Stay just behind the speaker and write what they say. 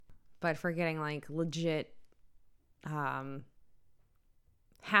but for getting like legit half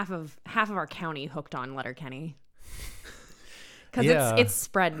of our county hooked on Letterkenny. Because it's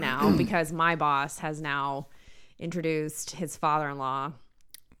spread now because my boss has now introduced his father-in-law.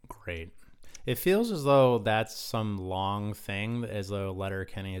 Great. It feels as though that's some long thing, as though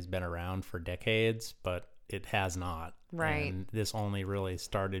Letterkenny has been around for decades, but it has not. Right. And this only really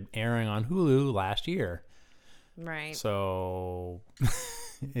started airing on Hulu last year. Right. So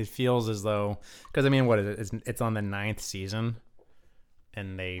it feels as though, because I mean, what is it? It's on the 9th season,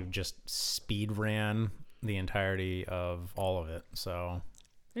 and they just speed ran the entirety of all of it. So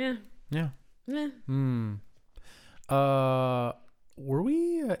yeah. Were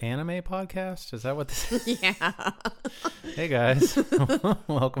we an anime podcast? Is that what this is? Yeah. Hey guys,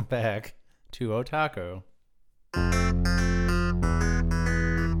 welcome back to Otaku.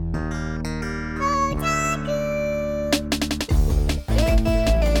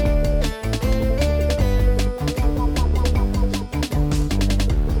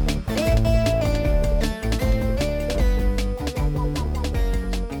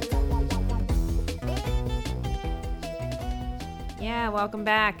 Welcome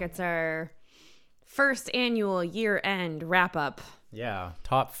back. It's our first annual year-end wrap-up. Yeah,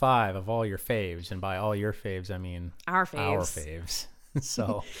 top 5 of all your faves, and by all your faves, I mean our faves. Our faves.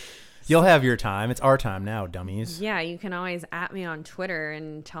 So you'll have your time. It's our time now, dummies. Yeah, you can always @ me on Twitter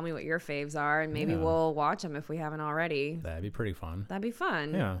and tell me what your faves are, and maybe we'll watch them if we haven't already. That'd be pretty fun. That'd be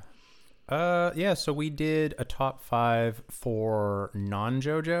fun. Yeah. So we did a top 5 for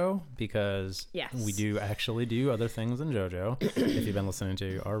non-JoJo because we do actually do other things than JoJo if you've been listening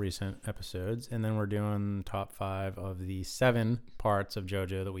to our recent episodes. And then we're doing top 5 of the 7 parts of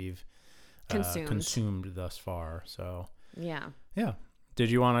JoJo that we've consumed thus far. So yeah.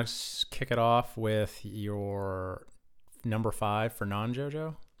 Did you want to kick it off with your number 5 for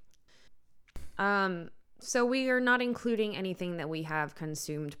non-JoJo? So we are not including anything that we have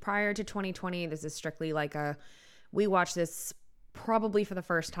consumed prior to 2020. This is strictly like we watched this probably for the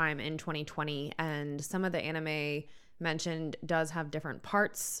first time in 2020, and some of the anime mentioned does have different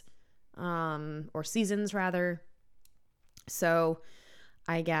parts, or seasons rather. So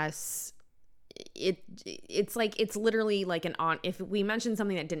I guess it's literally like if we mention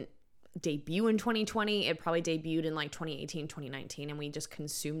something that didn't debut in 2020, it probably debuted in like 2018, 2019, and we just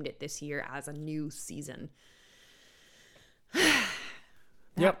consumed it this year as a new season.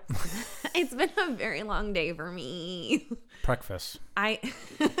 Yep. It's been a very long day for me. Breakfast. I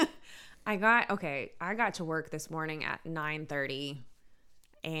got to work this morning at 9:30,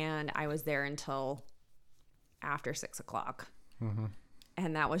 and I was there until after 6 o'clock. Mm-hmm.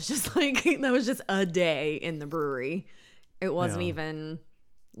 And that was just a day in the brewery. It wasn't even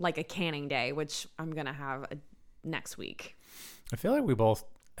like a canning day, which I'm going to have next week. I feel like we both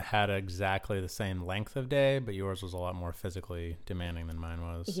had exactly the same length of day, but yours was a lot more physically demanding than mine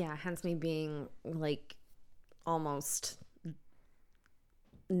was. Yeah, hence me being like almost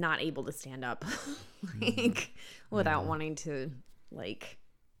not able to stand up without wanting to like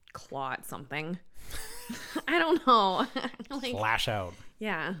claw at something. I don't know. Flash out.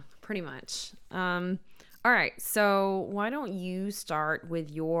 Yeah, pretty much. All right, so why don't you start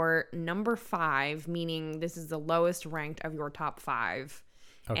with your number 5, meaning this is the lowest ranked of your top 5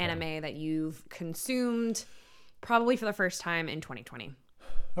 anime that you've consumed probably for the first time in 2020.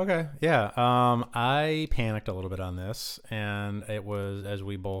 Okay, yeah. I panicked a little bit on this, and it was, as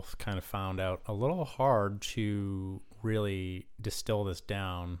we both kind of found out, a little hard to really distill this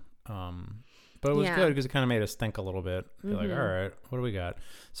down. But it was good because it kind of made us think a little bit. Be like, all right, what do we got?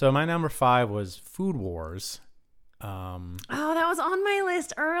 So my number 5 was Food Wars. Oh, that was on my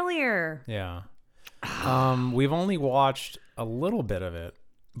list earlier. Yeah. We've only watched a little bit of it,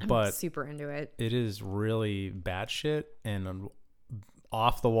 but I'm super into it. It is really batshit and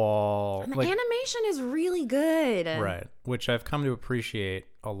off the wall. And the animation is really good. Right. Which I've come to appreciate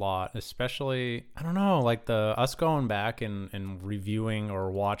a lot, especially, I don't know, like us going back and reviewing or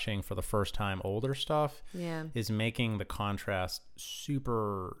watching for the first time older stuff is making the contrast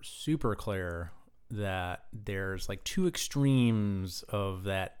super, super clear that there's like 2 extremes of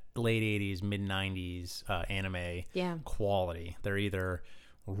that late 80s, mid 90s anime quality. They're either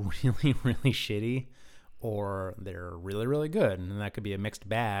really, really shitty or they're really, really good. And that could be a mixed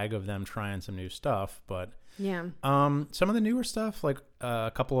bag of them trying some new stuff. But some of the newer stuff, like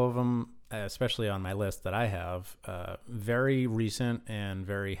a couple of them, especially on my list that I have, very recent and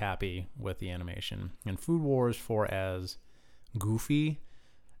very happy with the animation. And Food Wars, for as goofy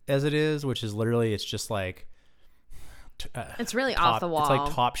as it is, which is literally, it's just like it's really top, off the wall. It's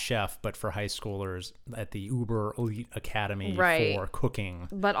like Top Chef, but for high schoolers at the Uber Elite Academy for cooking.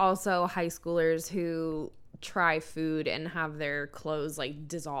 But also high schoolers who try food and have their clothes like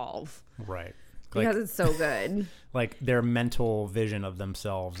dissolve. Right. Because it's so good. Like their mental vision of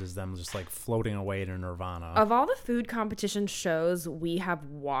themselves is them just like floating away to nirvana. Of all the food competition shows we have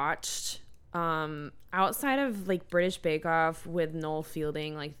watched, outside of like British Bake Off with Noel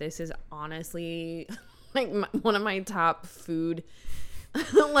Fielding, like this is honestly like one of my top food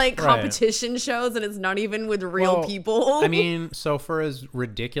like competition shows, and it's not even with real people. I mean, so for as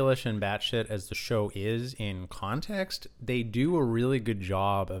ridiculous and batshit as the show is in context, they do a really good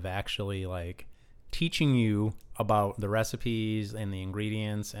job of actually like teaching you about the recipes and the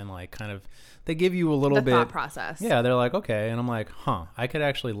ingredients, and like kind of they give you a little bit thought process. Yeah, they're like, okay, and I'm like, I could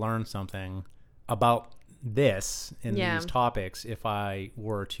actually learn something about this in these topics if I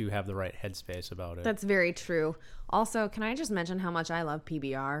were to have the right headspace about it. That's very true. Also, can I just mention how much I love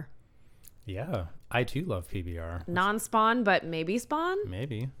PBR? Yeah, I too love PBR. Non-Spawn, but maybe Spawn?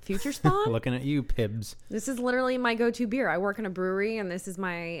 Maybe. Future Spawn? Looking at you, Pibs. This is literally my go-to beer. I work in a brewery, and this is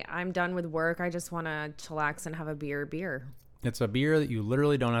I'm done with work. I just want to chillax and have a beer. It's a beer that you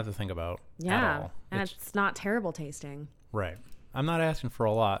literally don't have to think about at all. And it's not terrible tasting. Right. I'm not asking for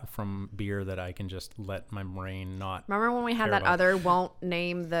a lot from beer that I can just let my brain not. Remember when we had that other, won't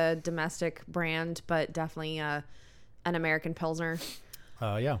name the domestic brand, but definitely an American Pilsner?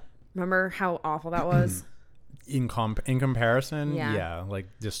 Yeah. Remember how awful that was? In comparison, yeah, like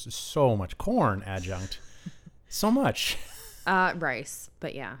just so much corn adjunct. So much. Rice,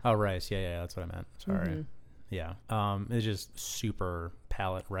 but yeah. Oh, rice. Yeah, that's what I meant. Sorry. Mm-hmm. Yeah. It's just super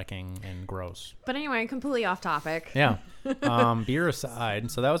palate wrecking and gross. But anyway, completely off topic. Yeah. Beer aside,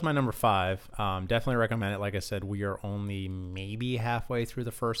 so that was my number 5. Definitely recommend it. Like I said, we are only maybe halfway through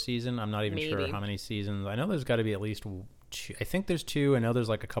the first season. I'm not even sure how many seasons. I know there's got to be at least 2. I think there's 2. I know there's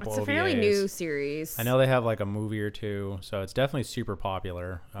like a couple. It's a fairly new series. I know they have like a movie or 2, so it's definitely super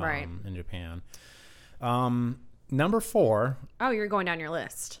popular in Japan. Number 4. Oh, you're going down your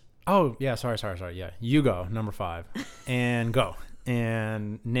list. Oh, yeah. Sorry. Yeah. You go. Number 5. And go.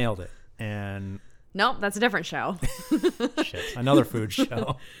 And nailed it. And nope, that's a different show. Shit. Another food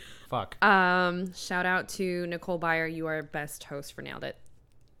show. Fuck. Shout out to Nicole Byer. You are best host for Nailed It.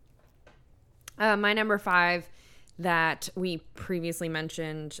 My number 5 that we previously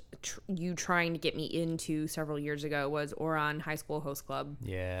mentioned you trying to get me into several years ago was Ouran High School Host Club.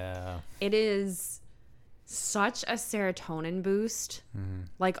 Yeah. It is such a serotonin boost. Mm-hmm.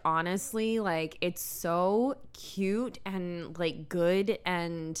 Like, honestly, like, it's so cute and like good,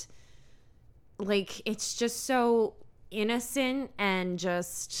 and like it's just so innocent, and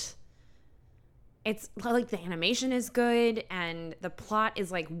just it's like the animation is good and the plot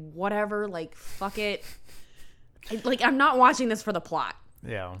is like whatever, like fuck it. Like, I'm not watching this for the plot.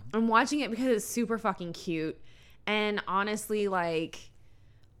 Yeah. I'm watching it because it's super fucking cute. And honestly, like,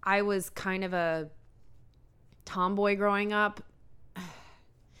 I was kind of a tomboy growing up.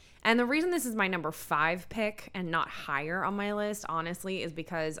 And the reason this is my number 5 pick and not higher on my list, honestly, is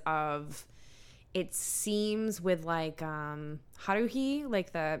because of it seems with like Haruhi,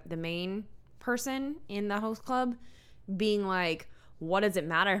 like the main person in the host club, being like, what does it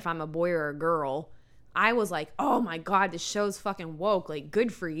matter if I'm a boy or a girl? I was like, oh my God, this show's fucking woke. Like,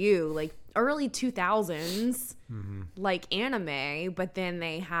 good for you. Like, early 2000s, like anime, but then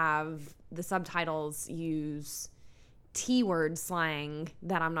they have the subtitles use T-word slang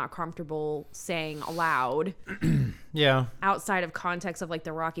that I'm not comfortable saying aloud. Yeah. Outside of context of like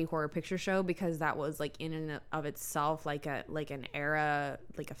the Rocky Horror Picture Show, because that was like in and of itself like an era,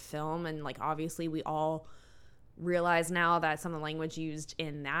 like a film, and like obviously we all realize now that some of the language used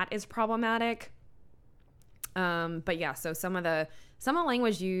in that is problematic. But yeah, so some of the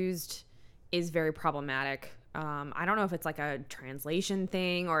language used is very problematic. I don't know if it's like a translation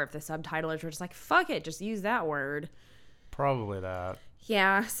thing or if the subtitlers were just like, fuck it, just use that word. Probably that.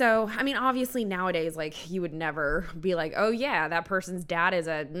 Yeah. So, I mean, obviously nowadays, like, you would never be like, oh yeah, that person's dad is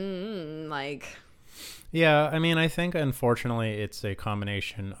a, like. Yeah. I mean, I think unfortunately it's a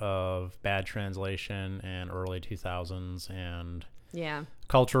combination of bad translation and early 2000s and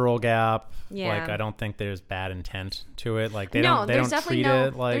cultural gap. Like, I don't think there's bad intent to it. Like, they don't treat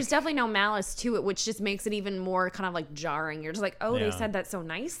it like, there's definitely no malice to it, which just makes it even more kind of like jarring. You're just like, oh, they said that so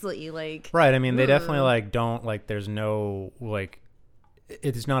nicely. Like, right. I mean, they definitely like don't like, there's no like,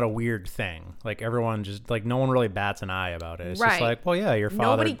 it's not a weird thing. Like, everyone just like, no one really bats an eye about it. It's just like, well, yeah, your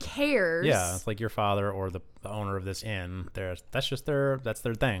father. Nobody cares. Yeah. It's like your father or the owner of this inn. That's just that's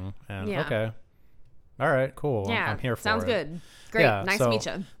their thing. And okay. All right, cool. Yeah, I'm here for it. Sounds good. Great. Nice to meet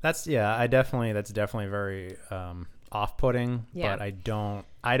you. That's definitely very off-putting, but I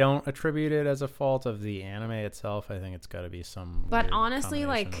don't attribute it as a fault of the anime itself. I think it's got to be some but weird honestly,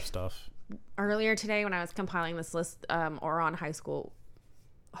 like stuff. Earlier today when I was compiling this list, Ouran High School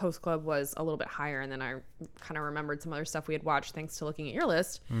Host Club was a little bit higher, and then I kind of remembered some other stuff we had watched thanks to looking at your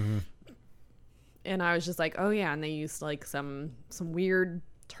list. And I was just like, oh yeah, and they used like some weird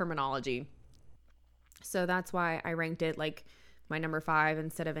terminology. So that's why I ranked it like my number 5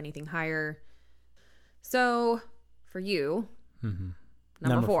 instead of anything higher. So for you,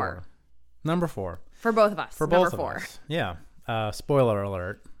 number 4. Number 4. For both of us. For both of us. Yeah. Spoiler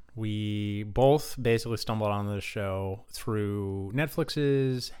alert. We both basically stumbled on this show through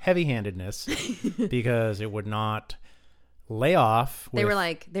Netflix's heavy-handedness because it would not lay off. They were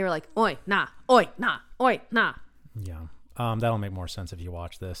like, oi, nah, oi, nah, oi, nah. Yeah. That'll make more sense if you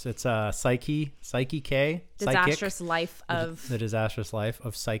watch this. It's Psyche K. Disastrous Life of... The Disastrous Life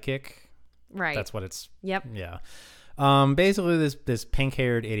of Psychic. Right. That's what it's... Yep. Yeah. Basically, this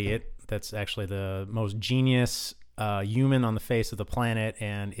pink-haired idiot that's actually the most genius human on the face of the planet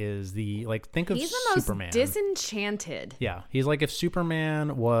and is the... Like, think of Superman. He's the most disenchanted. Yeah. He's like if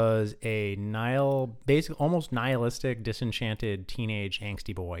Superman was a basically almost nihilistic, disenchanted, teenage,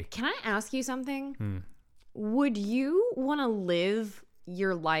 angsty boy. Can I ask you something? Would you want to live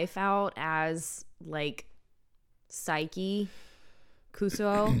your life out as like Psyche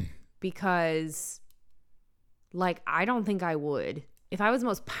Kusuo? Because like I don't think I would. If I was the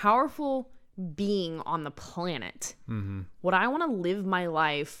most powerful being on the planet, would I want to live my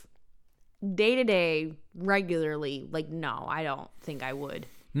life day to day regularly? Like, no, I don't think I would.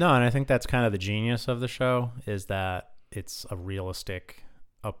 No, and I think that's kind of the genius of the show is that it's a realistic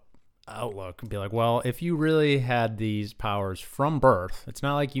outlook. Be like, well, if you really had these powers from birth, it's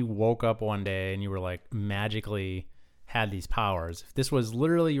not like you woke up one day and you were like magically had these powers. If this was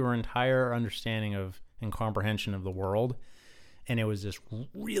literally your entire understanding of and comprehension of the world, and it was just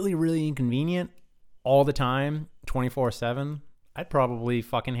really, really inconvenient all the time, 24/7, I'd probably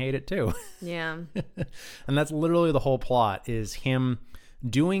fucking hate it too. Yeah. And that's literally the whole plot is him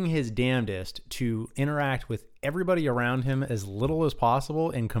doing his damnedest to interact with everybody around him as little as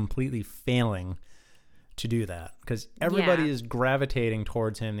possible and completely failing to do that because everybody is gravitating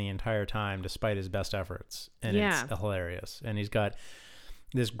towards him the entire time despite his best efforts, and it's hilarious. And he's got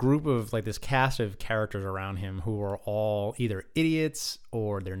this group of like this cast of characters around him who are all either idiots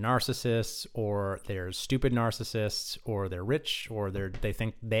or they're narcissists or they're stupid narcissists or they're rich or they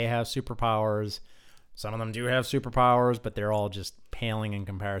think they have superpowers. Some of them do have superpowers, but they're all just paling in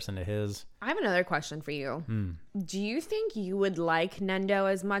comparison to his. I have another question for you. Do you think you would like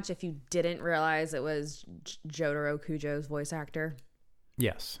Nendo as much if you didn't realize it was Jotaro Kujo's voice actor?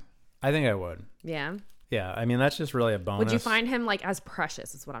 Yes. I think I would. Yeah? Yeah. I mean, that's just really a bonus. Would you find him like as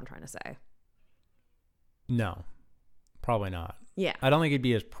precious is what I'm trying to say? No. Probably not. Yeah. I don't think he'd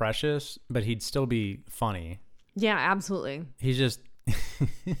be as precious, but he'd still be funny. Yeah, absolutely. He's just...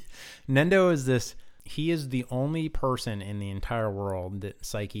 Nendo is this... He is the only person in the entire world that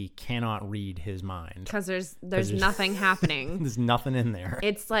Psyche cannot read his mind. Because there's nothing happening. There's nothing in there.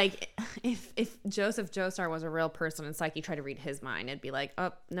 It's like if Joseph Joestar was a real person and Psyche tried to read his mind, it'd be like,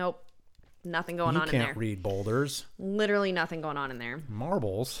 oh, nope, nothing going on in there. You can't read boulders. Literally nothing going on in there.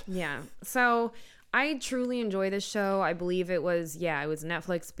 Marbles. Yeah. So I truly enjoy this show. I believe it was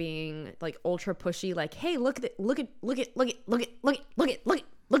Netflix being like ultra pushy, like, hey, look at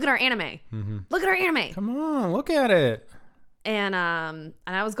our anime. Look at our anime. Come on, look at it. And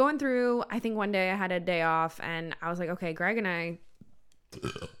I was going through, I think one day I had a day off and I was like, okay, Greg and I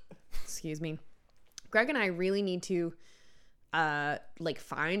really need to like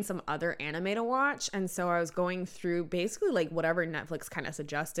find some other anime to watch. And so I was going through basically like whatever Netflix kind of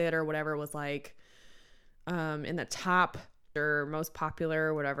suggested or whatever was like in the top or most popular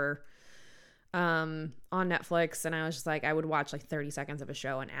or whatever on Netflix, and I was just like, I would watch like 30 seconds of a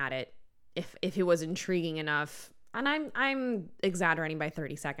show and add it if it was intriguing enough. And I'm exaggerating by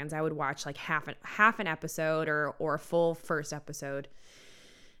 30 seconds. I would watch like half an episode or a full first episode.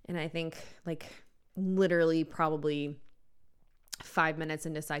 And I think like literally probably 5 minutes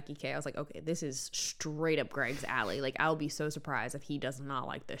into Psyche K, I was like, okay, this is straight up Greg's alley. Like, I'll be so surprised if he does not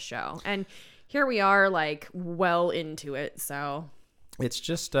like this show. And here we are, like, well into it. So it's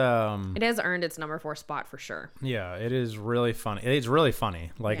just it has earned its number 4 spot for sure. Yeah, it is really funny. It's really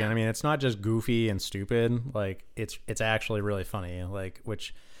funny. Like, I mean, it's not just goofy and stupid. Like, it's actually really funny. Like,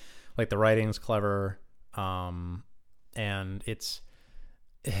 which, like, the writing's clever, and it's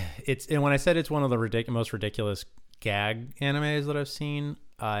and when I said it's one of the most ridiculous gag animes that I've seen,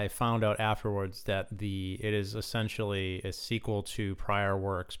 I found out afterwards that it is essentially a sequel to prior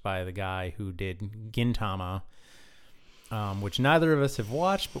works by the guy who did Gintama, which neither of us have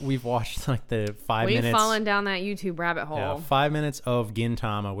watched, but we've watched like the 5 minutes. We've fallen down that YouTube rabbit hole. Yeah, 5 minutes of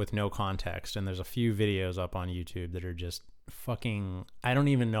Gintama with no context, and there's a few videos up on YouTube that are just fucking. I don't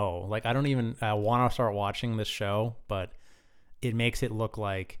even know. Like, I want to start watching this show, but it makes it look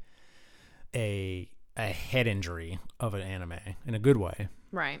like a head injury of an anime in a good way.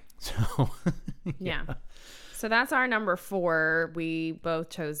 Right. So yeah. So that's our number 4. We both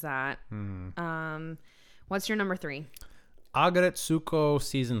chose that. What's your number 3? Aggretsuko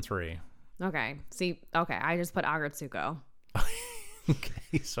season 3. Okay. I just put Aggretsuko.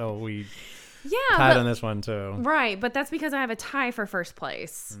 Okay, so we tied on this one too. Right, but that's because I have a tie for first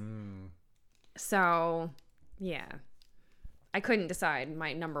place. So, yeah. I couldn't decide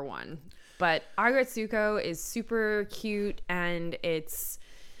my number 1. But Aggretsuko is super cute and it's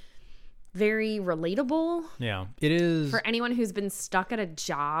very relatable. Yeah, it is. For anyone who's been stuck at a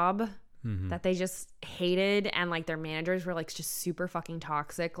job that they just hated and like their managers were like just super fucking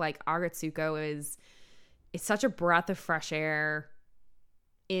toxic. Like Aggretsuko it's such a breath of fresh air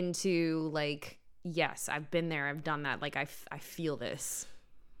into like, yes, I've been there, I've done that. Like I feel this.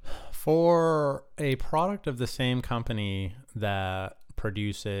 For a product of the same company that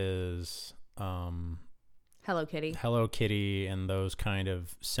produces Hello Kitty and those kind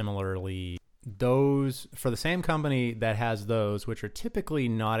of similarly, those for the same company that has those, which are typically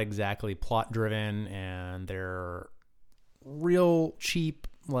not exactly plot driven and they're real cheap,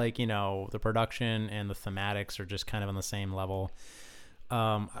 like, you know, the production and the thematics are just kind of on the same level.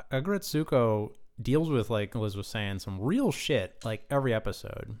 Aggretsuko deals with, like Liz was saying, some real shit like every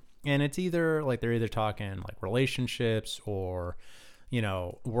episode, and it's either like they're either talking like relationships or, you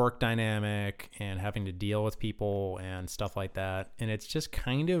know, work dynamic and having to deal with people and stuff like that. And it's just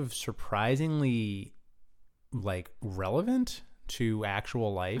kind of surprisingly like relevant to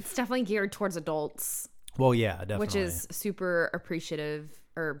actual life. It's definitely geared towards adults. Well, yeah, definitely. Which is super appreciated.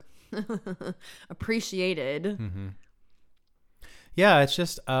 Yeah, it's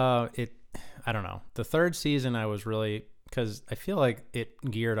just, I don't know. The third season I was really, because I feel like it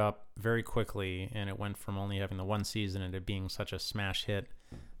geared up very quickly and it went from only having the one season into being such a smash hit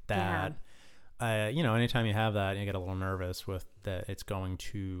that, you know, anytime you have that, you get a little nervous with that it's going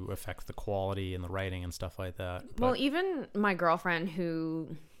to affect the quality and the writing and stuff like that. But, well, even my girlfriend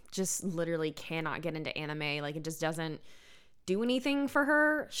who just literally cannot get into anime, like it just doesn't do anything for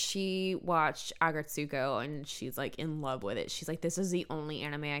her, she watched Aggretsuko and she's like in love with it. She's like, this is the only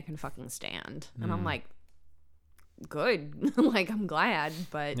anime I can fucking stand. And I'm like, good. Like, I'm glad.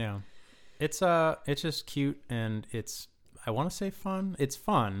 But yeah, it's just cute and it's, I want to say fun. It's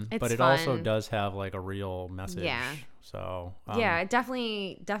fun, but it fun. Also does have like a real message. Yeah. So yeah, it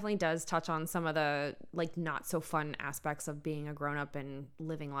definitely does touch on some of the like not so fun aspects of being a grown up and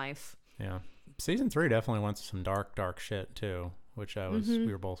living life. Yeah. Season 3 definitely went to some dark shit too, which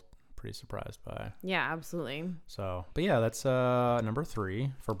we were both pretty surprised by. Yeah, absolutely. So, but yeah, that's number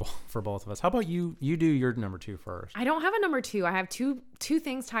 3 for both of us. How about you? You do your number 2 first. I don't have a number 2. I have two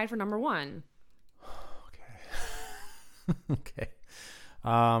things tied for number 1. Okay.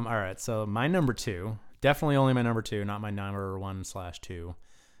 All right. So my number 2, definitely only my number 2, not my number 1/2,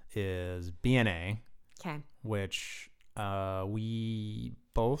 is BNA. Okay. Which we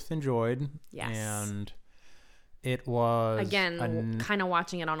both enjoyed. Yes. And it was again kind of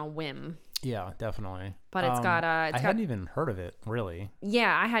watching it on a whim. Yeah, definitely. But it's got I hadn't even heard of it, really.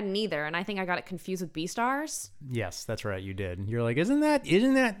 Yeah, I hadn't either, and I think I got it confused with Beastars. Yes, that's right, you did. You're like, isn't that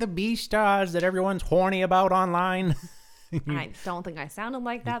the Beastars that everyone's horny about online? I don't think I sounded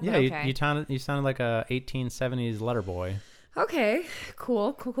like that. Yeah, but okay. you sounded like a 1870s letter boy. Okay,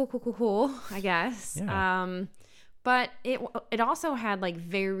 cool. I guess. Yeah. But it also had like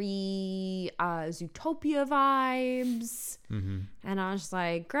very Zootopia vibes, and I was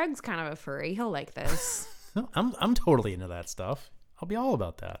like, Greg's kind of a furry. He'll like this. I'm totally into that stuff. I'll be all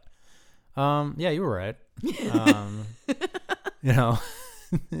about that. Yeah, you were right. You know,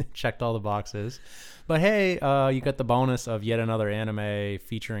 checked all the boxes. But hey, you got the bonus of yet another anime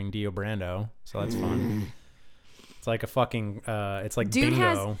featuring Dio Brando, so that's fun. It's like a fucking, it's like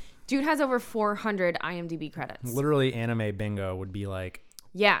bingo. Dude has over 400 IMDb credits. Literally, anime bingo would be like,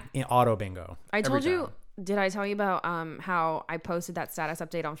 auto bingo. I told you. Did I tell you about how I posted that status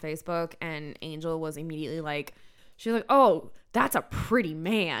update on Facebook and Angel was immediately like, she was like, "Oh, that's a pretty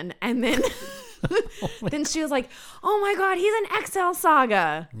man," and then then she was like, "Oh my god, he's an XL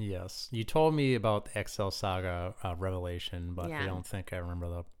Saga." Yes, you told me about the XL Saga revelation, but I don't think I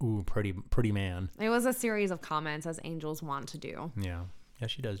remember the pretty man. It was a series of comments as angels want to do. Yeah. Yeah,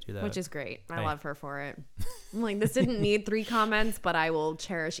 she does do that. Which is great. I love her for it. I'm like, this didn't need 3 comments, but I will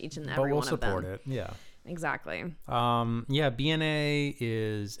cherish each and every one of them. But we'll support it. Yeah. Exactly. Yeah, BNA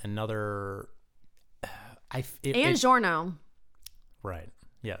is another. Giorno. Right.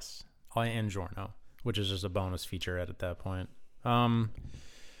 Yes. And Giorno, which is just a bonus featurette at that point.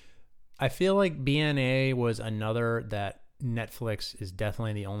 I feel like BNA was another that Netflix is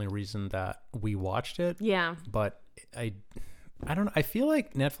definitely the only reason that we watched it. Yeah. But I don't know. I feel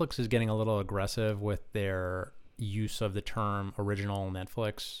like Netflix is getting a little aggressive with their use of the term original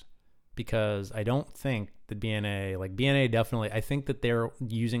Netflix, because I don't think the BNA definitely, I think that they're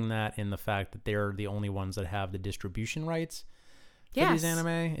using that in the fact that they're the only ones that have the distribution rights for these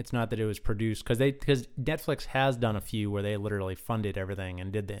anime. It's not that it was produced, because Netflix has done a few where they literally funded everything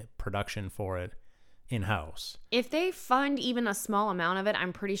and did the production for it in-house. If they fund even a small amount of it,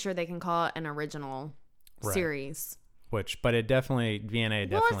 I'm pretty sure they can call it an original series. But it definitely, BNA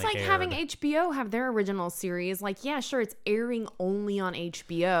definitely Well, it's like having HBO have their original series. Like, yeah, sure, it's airing only on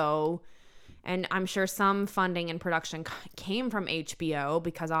HBO. And I'm sure some funding and production came from HBO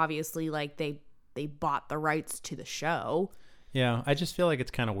because obviously, like, they bought the rights to the show. Yeah, I just feel like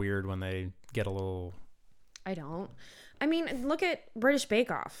it's kind of weird when they get a little... I don't. I mean, look at British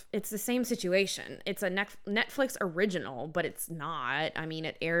Bake Off. It's the same situation. It's a Netflix original, but it's not. I mean,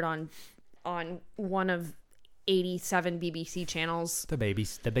 it aired on one of 87 BBC channels. The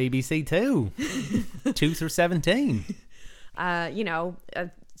BBC too. 2 through 17. A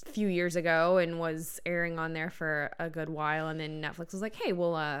few years ago, and was airing on there for a good while, and then Netflix was like, "Hey,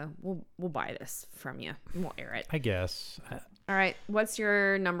 we'll buy this from you and we'll air it." I guess. All right, what's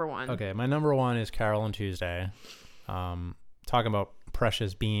your number one? Okay, my number one is Carol and Tuesday. Talking about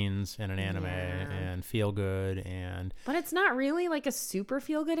precious beans in an anime and feel good, but it's not really like a super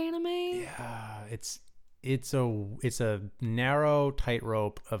feel good anime. Yeah, it's a narrow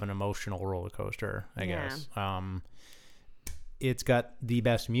tightrope of an emotional roller coaster, I guess. It's got the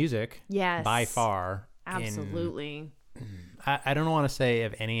best music, by far. Absolutely. I don't want to say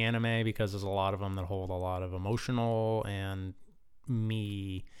of any anime, because there's a lot of them that hold a lot of emotional, and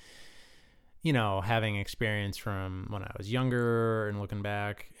me, having experience from when I was younger and looking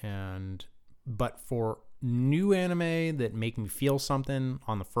back, but for new anime that make me feel something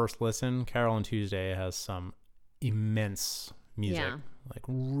on the first listen, Carol and Tuesday has some immense music. Yeah. Like,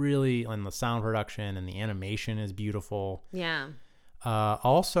 really, and the sound production and the animation is beautiful. Yeah.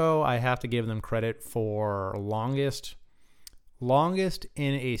 Also, I have to give them credit for longest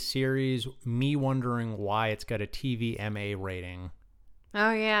in a series, me wondering why it's got a TVMA rating.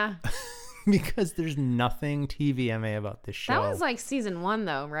 Oh, yeah. Because there's nothing TVMA about this show. That was like season 1,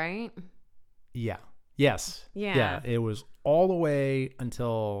 though, right? Yeah. Yes. Yeah. It was all the way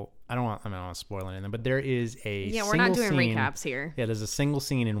until... I don't want to spoil anything, but there is a we're not doing recaps here. Yeah, there's a single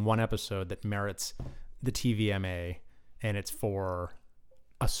scene in one episode that merits the TVMA, and it's for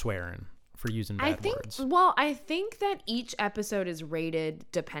a swearing, for using bad words. Well, I think that each episode is rated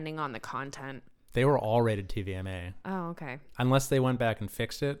depending on the content. They were all rated TVMA. Oh, okay. Unless they went back and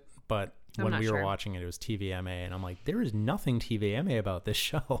fixed it, but when we were watching it, it was TVMA, and I'm like, there is nothing TVMA about this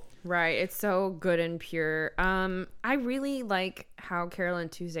show. Right. It's so good and pure. I really like how Carol and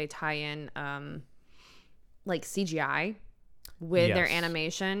Tuesday tie in like CGI with their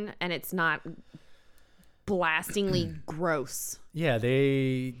animation, and it's not blastingly gross. Yeah,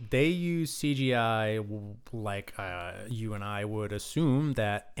 they use CGI like you and I would assume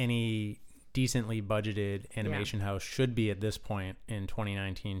that any decently budgeted animation house should be at this point in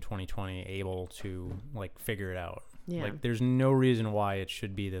 2019, 2020 able to like figure it out. Yeah. Like, there's no reason why it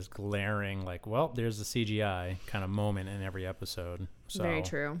should be this glaring, like, well, there's the CGI kind of moment in every episode. So, very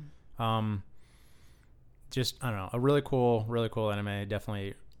true. Just, I don't know, a really cool anime.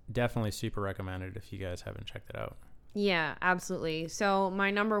 Definitely super recommended if you guys haven't checked it out. Yeah, absolutely. So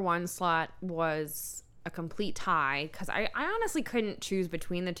my number one slot was a complete tie, because I honestly couldn't choose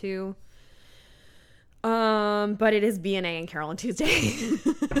between the two. But it is BNA and Carol and Tuesday.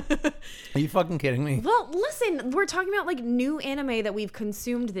 Are you fucking kidding me? Well, listen, we're talking about like new anime that we've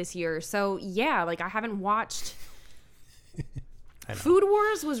consumed this year. So yeah, like I haven't watched. Food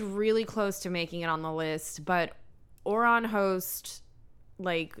Wars was really close to making it on the list, but Ouran Host,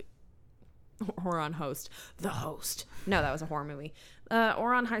 the host. No, that was a horror movie.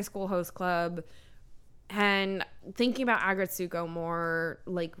 Ouran High School Host Club, and thinking about Agretsuko more,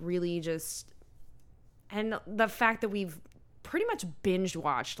 like really just. And the fact that we've pretty much binge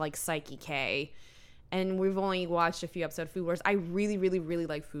watched like Psyche K, and we've only watched a few episodes of Food Wars. I really, really, really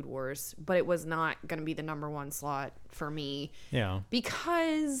like Food Wars, but it was not going to be the number one slot for me. Yeah.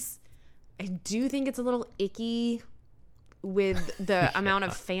 Because I do think it's a little icky with the amount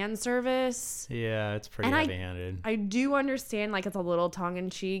of fan service. Yeah, it's pretty heavy-handed. I do understand like it's a little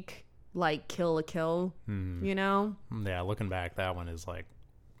tongue-in-cheek, like Kill la Kill, you know? Yeah, looking back, that one is like,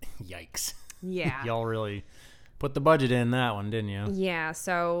 yikes. Yeah. Y'all really put the budget in that one, didn't you? Yeah,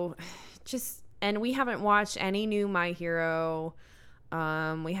 so and we haven't watched any new My Hero.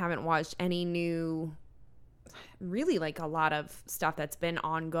 We haven't watched any new, really like a lot of stuff that's been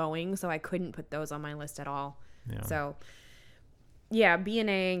ongoing, so I couldn't put those on my list at all. Yeah. So, yeah,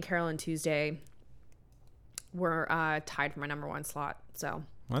 B&A and Carole and Tuesday were tied for my number one slot, so.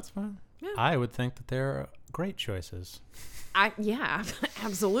 That's fine. Yeah. I would think that they're great choices. Yeah,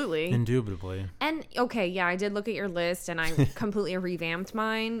 absolutely. Indubitably. And okay, yeah, I did look at your list and I completely revamped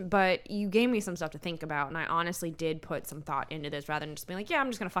mine, but you gave me some stuff to think about, and I honestly did put some thought into this rather than just being like, yeah, I'm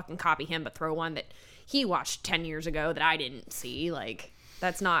just gonna fucking copy him, but throw one that he watched 10 years ago that I didn't see. Like,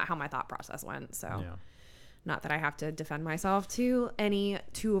 that's not how my thought process went. So, yeah. Not that I have to defend myself to any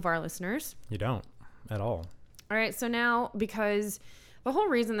two of our listeners. You don't at all. All right, so now, because the whole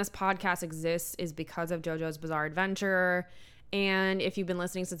reason this podcast exists is because of JoJo's Bizarre Adventure. And if you've been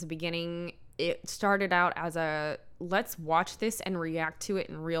listening since the beginning, it started out as a let's watch this and react to it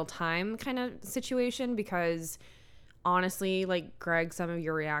in real time kind of situation, because honestly, like, Greg, some of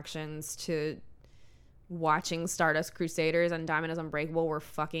your reactions to watching Stardust Crusaders and Diamond is Unbreakable were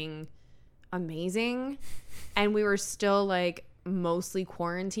fucking amazing. And we were still like mostly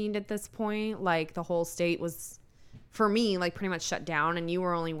quarantined at this point. Like, the whole state was, for me, like pretty much shut down, and you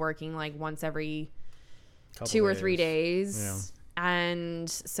were only working like once every 2 or 3 days. Yeah. And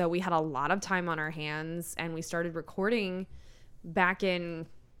so we had a lot of time on our hands, and we started recording back in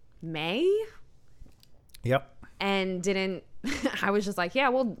May. Yep. And didn't I was just like, yeah,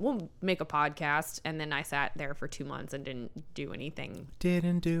 we'll make a podcast, and then I sat there for 2 months and didn't do anything.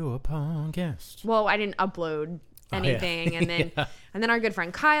 Didn't do a podcast. Well, I didn't upload anything. And then and then our good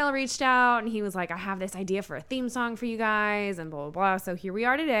friend Kyle reached out, and he was like, I have this idea for a theme song for you guys, and blah blah blah. So here we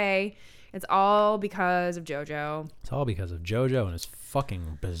are today. It's all because of JoJo. It's all because of JoJo and his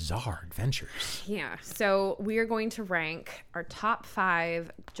fucking bizarre adventures. Yeah. So we are going to rank our top 5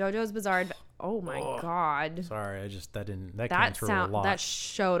 JoJo's Bizarre Oh my God. Sorry, that came through a lot. That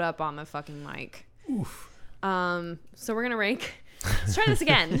showed up on the fucking mic. Oof. So we're gonna rank. Let's try this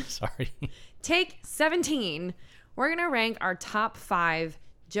again. Sorry. Take 17. We're gonna rank our top 5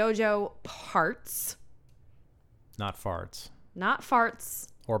 JoJo parts. Not farts. Not farts.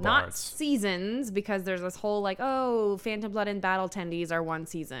 Or bards. Not seasons, because there's this whole like, oh, Phantom Blood and Battle Tendies are one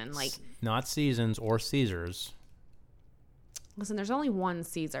season. Like, not seasons or Caesars. Listen, there's only one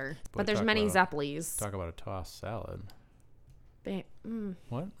Caesar, but there's many Zeppelis. Talk about a tossed salad.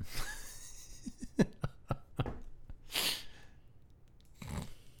 What?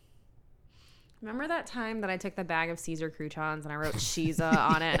 Remember that time that I took the bag of Caesar croutons and I wrote Shiza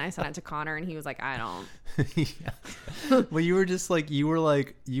on it, and I sent it to Connor, and he was like, I don't. Yeah. Well, you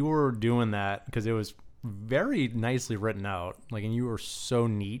were doing that because it was very nicely written out. Like, and you were so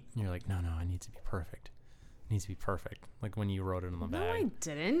neat. And you're like, no, it needs to be perfect. It needs to be perfect. Like when you wrote it in the bag. No, I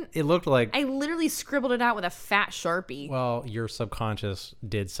didn't. It looked like I literally scribbled it out with a fat Sharpie. Well, your subconscious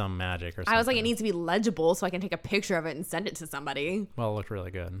did some magic or something. I was like, it needs to be legible so I can take a picture of it and send it to somebody. Well, it looked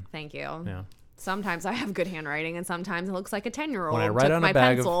really good. Thank you. Yeah. Sometimes I have good handwriting, and sometimes it looks like a 10-year-old when I write took on my a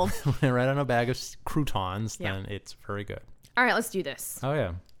bag pencil. When I write on a bag of croutons, then it's very good. All right, let's do this. Oh,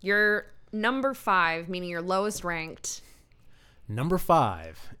 yeah. Your number 5, meaning your lowest ranked. Number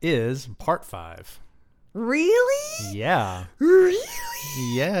 5 is part 5. Really? Yeah. Really?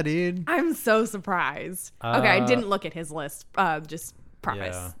 Yeah, dude. I'm so surprised. Okay, I didn't look at his list. Just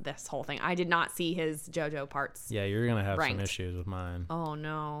preface this whole thing. I did not see his JoJo parts. Yeah, you're going to have ranked. some issues with mine. Oh,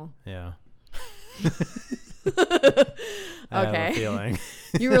 no. Yeah. Okay. I have a feeling.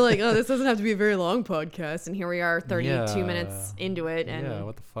 You were like, oh, this doesn't have to be a very long podcast. And here we are 32 minutes into it. And yeah,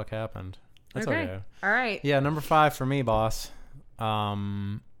 what the fuck happened? That's okay. All right. Yeah, number 5 for me, boss.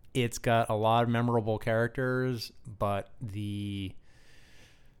 It's got a lot of memorable characters, but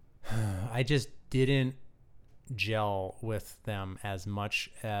I just didn't gel with them as much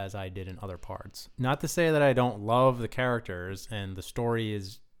as I did in other parts. Not to say that I don't love the characters, and the story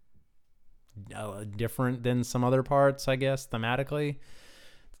is different than some other parts, I guess, thematically.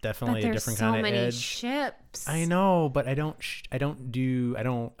 Definitely a different kind of edge. There's so many ships. I know, but I don't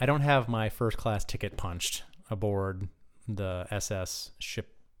have my first class ticket punched aboard the SS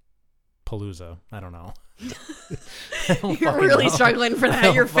ship Palooza. I don't know. You're really struggling for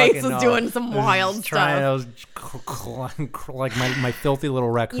that. Your face was doing some wild stuff. I was like my filthy little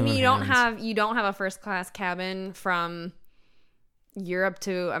raccoon. You mean you don't have a first class cabin from Europe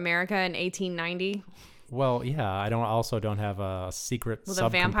to America in 1890? Well, yeah, I don't have a secret with a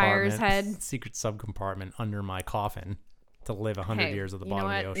vampire's head, secret subcompartment under my coffin. to live 100 years at the bottom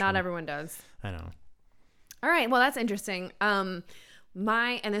of the ocean. Not everyone does. I know. All right, well, that's interesting. And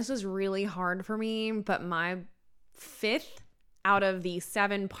this was really hard for me, but my 5th out of the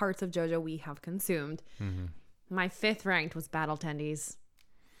 7 parts of JoJo we have consumed, my 5th ranked was Battle Tendies.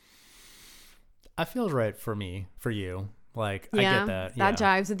 That feels right for you. Like, yeah, I get that. That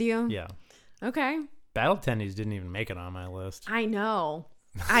jives with you? Yeah. Okay. Battle Tendies didn't even make it on my list. I know.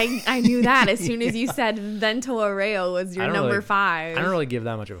 I knew that as soon as you said Vento Arreo was your number 5. I don't really give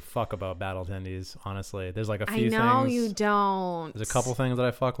that much of a fuck about Battle Tendies, honestly. There's like a few things. I know you don't. There's a couple things that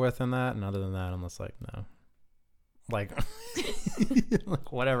I fuck with in that, and other than that, I'm just like, no. Like,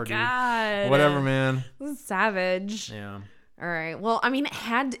 like whatever, dude. God. Whatever, man. This is savage. Yeah. All right. Well, I mean,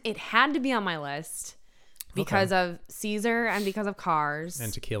 it had to be on my list because of Caesar and because of Cars.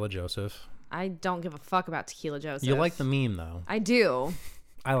 And Tequila Joseph. I don't give a fuck about Tequila Joseph. You like the meme, though. I do.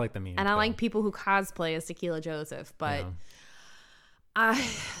 I like the meme. And I like people who cosplay as Tequila Joseph, but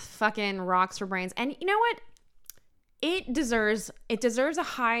fucking rocks for brains. And you know what? It deserves a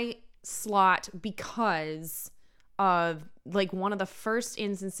high slot because of like one of the first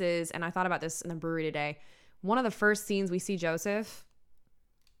instances, and I thought about this in the brewery today. One of the first scenes we see Joseph,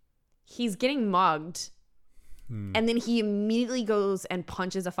 he's getting mugged. And then he immediately goes and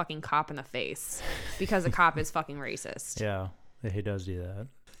punches a fucking cop in the face because the cop is fucking racist. Yeah, he does do that.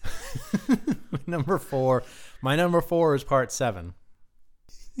 Number 4. My number 4 is part 7.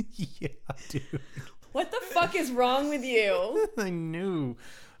 Yeah, dude. What the fuck is wrong with you? I knew.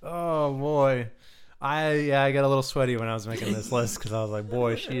 Oh, boy. I got a little sweaty when I was making this list because I was like,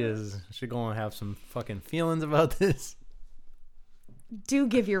 boy, she going to have some fucking feelings about this. Do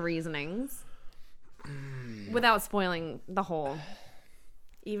give your reasonings. Without spoiling the whole,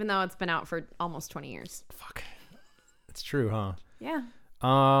 even though it's been out for almost 20 years. Fuck. It's true, huh? Yeah.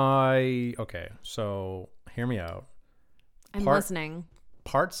 Okay, so hear me out. I'm listening.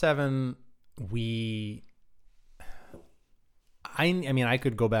 Part 7, I mean, I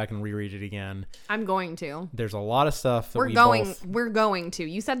could go back and reread it again. I'm going to. There's a lot of stuff that we're going to.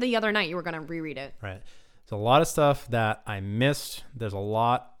 You said the other night you were going to reread it. Right. There's a lot of stuff that I missed. There's a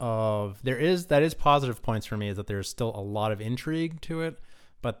lot of that is positive points for me, is that there's still a lot of intrigue to it,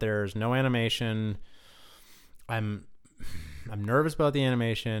 but there's no animation. I'm nervous about the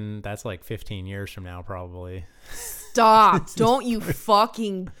animation. That's like 15 years from now, probably. Stop. Don't you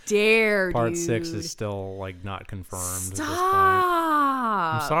fucking dare, Part dude. 6 is still like not confirmed. Stop. At this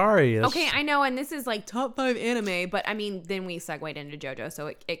point. I'm sorry. Okay, I know, and this is like top 5 anime, but I mean, then we segued into JoJo, so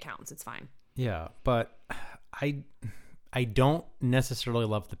it counts. It's fine. Yeah, but I don't necessarily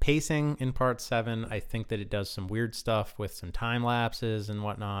love the pacing in part 7. I think that it does some weird stuff with some time lapses and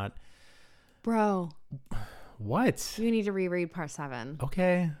whatnot. Bro. What? You need to reread part 7.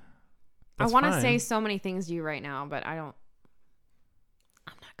 Okay. I want to say so many things to you right now, but I'm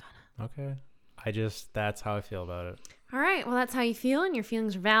not gonna. Okay. That's how I feel about it. All right. Well, that's how you feel, and your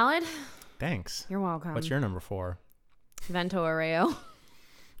feelings are valid. Thanks. You're welcome. What's your number 4? Vento Areo.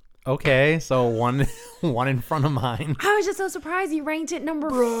 Okay, so one in front of mine. I was just so surprised you ranked it number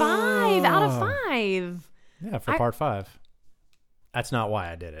 5 out of 5. Yeah, for part 5. That's not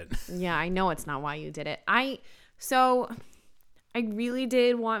why I did it. Yeah, I know it's not why you did it. I really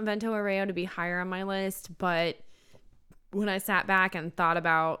did want Vento Areo to be higher on my list, but when I sat back and thought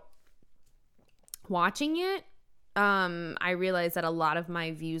about watching it, I realized that a lot of my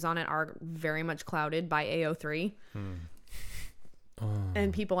views on it are very much clouded by AO3.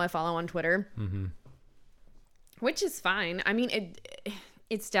 And people I follow on Twitter, which is fine. I mean,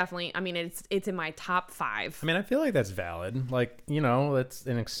 it's definitely. I mean, it's in my top 5. I mean, I feel like that's valid. Like, you know, it's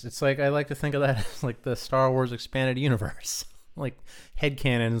like I like to think of that as like the Star Wars expanded universe. Like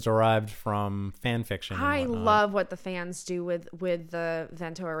headcanons derived from fan fiction. I love what the fans do with the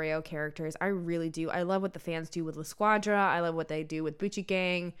Vento Areo characters. I really do. I love what the fans do with La Squadra. I love what they do with Buchi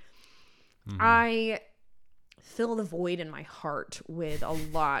Gang. I fill the void in my heart with a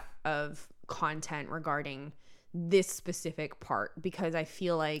lot of content regarding this specific part, because I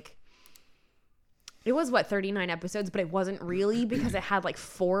feel like it was 39 episodes, but it wasn't really, because it had like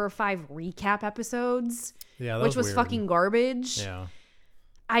 4 or 5 recap episodes, which was weird. Fucking garbage. Yeah.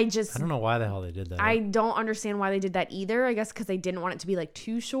 I don't know why the hell they did that. I don't understand why they did that either. I guess because they didn't want it to be like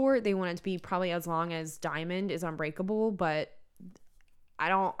too short. They wanted it to be probably as long as Diamond is Unbreakable, but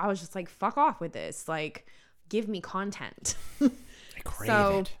I was just like, fuck off with this. Like, give me content. I crave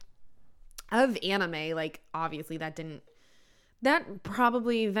it. Of anime, like, obviously Vento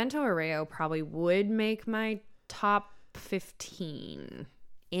Areo probably would make my top 15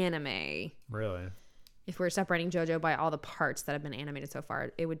 anime. Really? If we're separating JoJo by all the parts that have been animated so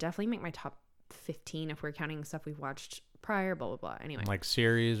far, it would definitely make my top 15 if we're counting stuff we've watched prior, blah, blah, blah. Anyway. Like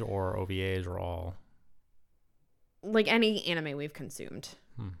series or OVAs or all? Like any anime we've consumed.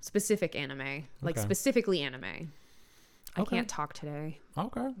 Specific anime. Like specifically anime. I can't talk today.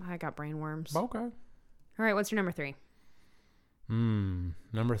 Okay. I got brain worms. Okay. All right, what's your number 3?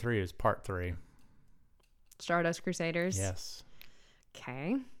 Number 3 is part 3. Stardust Crusaders. Yes.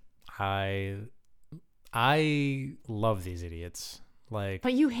 Okay. I love these idiots. Like,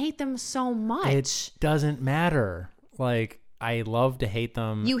 but you hate them so much. It doesn't matter. Like, I love to hate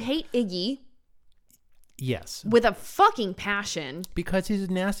them. You hate Iggy. Yes. With a fucking passion. Because he's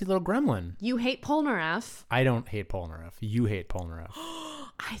a nasty little gremlin. You hate Polnareff. I don't hate Polnareff. You hate Polnareff.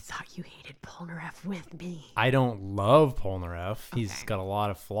 I thought you hated Polnareff with me. I don't love Polnareff. He's got a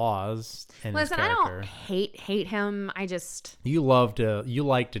lot of flaws in his character. I don't hate him. I just... You like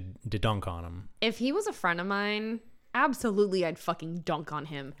to dunk on him. If he was a friend of mine, absolutely I'd fucking dunk on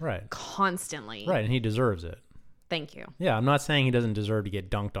him. Right. Constantly. Right, and he deserves it. Thank you. Yeah, I'm not saying he doesn't deserve to get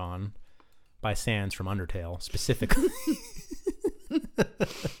dunked on by Sans from Undertale, specifically.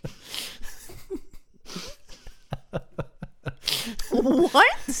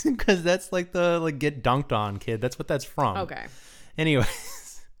 What? Because that's like the get dunked on kid. That's what that's from. Okay.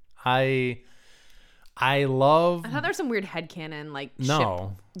 Anyways, I love... I thought there's some weird headcanon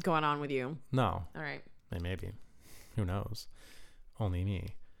ship going on with you. No. All right. Maybe. Who knows? Only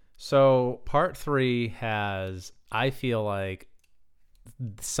me. So part 3 has, I feel like,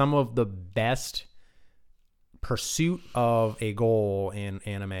 some of the best pursuit of a goal in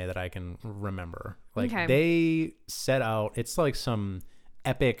anime that I can remember. Like, they set out, it's like some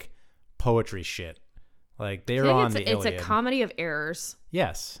epic poetry shit. Like, they're on the Iliad. It's a comedy of errors.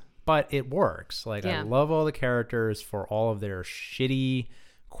 Yes, but it works. Like, I love all the characters for all of their shitty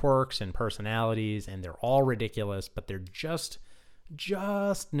quirks and personalities, and they're all ridiculous, but they're just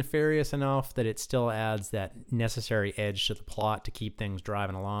nefarious enough that it still adds that necessary edge to the plot to keep things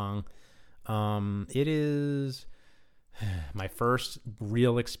driving along. It is my first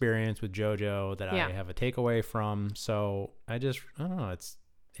real experience with JoJo that I have a takeaway from. So I don't know.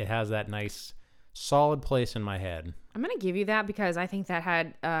 It has that nice, solid place in my head. I'm going to give you that because I think that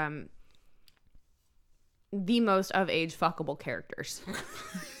had the most of age fuckable characters.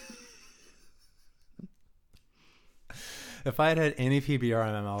 If I had any PBR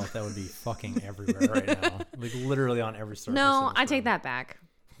in my mouth, that would be fucking everywhere right now. Like literally on every surface. No, I take that back.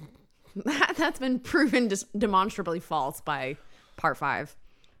 That's been proven demonstrably false by part 5,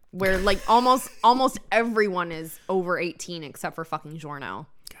 where like almost everyone is over 18 except for fucking Giorno.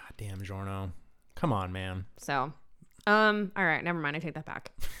 Goddamn Giorno. Come on, man. So, all right, never mind. I take that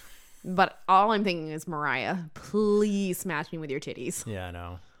back. But all I'm thinking is Mariah, please smash me with your titties. Yeah, I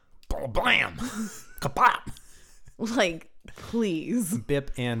know. Blam! Kabop! Like, please.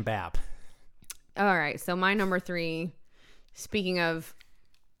 Bip and bap. All right, so my number 3, speaking of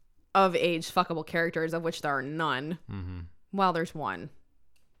age fuckable characters, of which there are none. Mm-hmm. Well, there's one.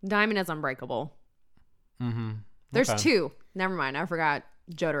 Diamond is Unbreakable. Mm-hmm. There's 2. Never mind. I forgot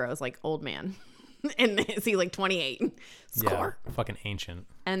Jotaro's like old man. And is he like 28? Score. Yeah, fucking ancient.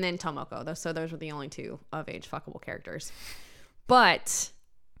 And then Tomoko. So those were the only 2 of age fuckable characters. But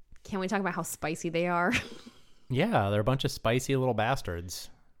can we talk about how spicy they are? Yeah, they're a bunch of spicy little bastards.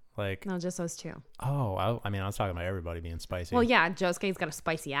 Like, no, just those 2. Oh, I was talking about everybody being spicy. Well, yeah, Josuke's got a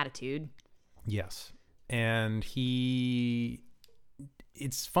spicy attitude. Yes. And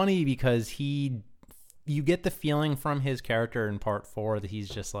it's funny because you get the feeling from his character in part 4 that he's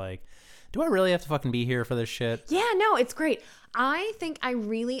just like, do I really have to fucking be here for this shit? Yeah, no, it's great. I think I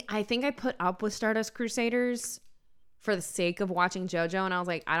put up with Stardust Crusaders for the sake of watching JoJo, and I was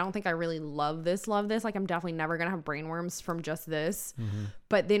like, I don't think I really love this. Like, I'm definitely never gonna have brainworms from just this. Mm-hmm.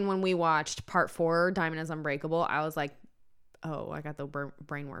 But then when we watched part 4, Diamond is Unbreakable, I was like, oh, I got the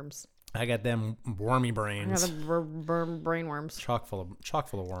brainworms. I got them wormy brains. I got the brainworms. Chock full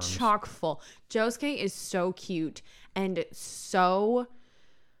of worms. Chock full. Josuke is so cute and so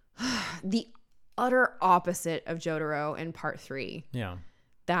the utter opposite of Jotaro in part 3. Yeah.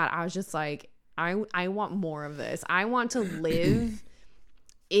 That I was just like, I want more of this. I want to live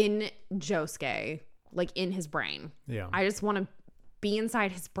in Josuke, like in his brain. Yeah. I just want to be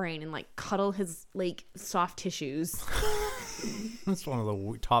inside his brain and like cuddle his like soft tissues. That's one of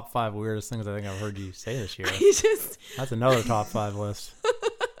the top 5 weirdest things I think I've heard you say this year. That's another top 5 list.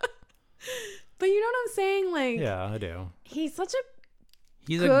 But you know what I'm saying? Like, yeah, I do. He's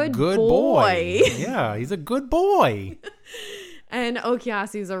a good boy. Yeah, he's a good boy. And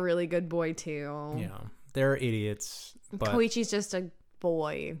Okuyasu's a really good boy too. Yeah, they're idiots. But Koichi's just a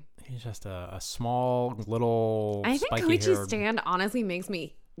boy. He's just a small little. I think Koichi's stand honestly makes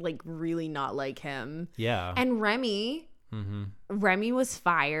me like really not like him. Yeah. And Remy. Mm-hmm. Remy was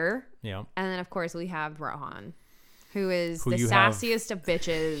fire. Yeah. And then of course we have Rohan, who is the sassiest of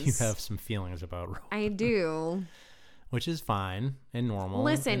bitches. You have some feelings about Rohan. I do. Which is fine and normal.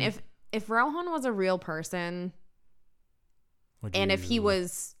 Listen, if Rohan was a real person, and if he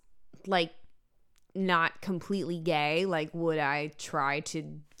was like not completely gay, like would I try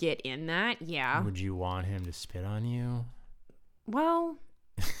to get in that? Yeah. Would you want him to spit on you? Well,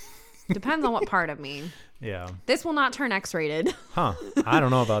 depends on what part of me. Yeah. This will not turn X-rated. Huh. I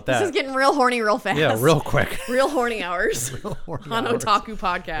don't know about that. This is getting real horny real fast. Yeah, real quick. Real horny hours. Real horny on hours. Otaku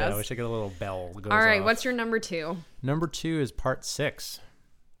Podcast. Yeah, we should get a little bell. Goes all right, off. what's your number 2? Number 2 is part 6.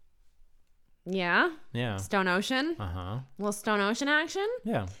 Yeah? Yeah. Stone Ocean? Uh-huh. Little Stone Ocean action?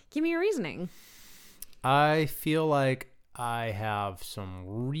 Yeah. Give me your reasoning. I feel like I have some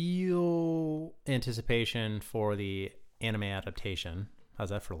real anticipation for the anime adaptation. How's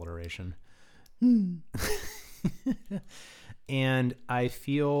that for alliteration? And I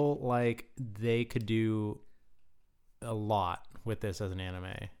feel like they could do a lot with this as an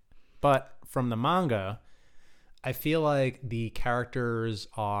anime. But from the manga, I feel like the characters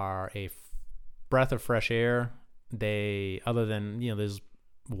are a breath of fresh air. They, other than, there's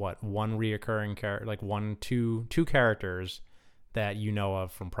one reoccurring character, like two characters that you know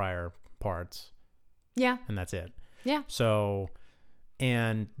of from prior parts. Yeah. And that's it. Yeah. So,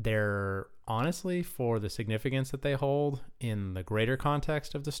 and they're honestly, for the significance that they hold in the greater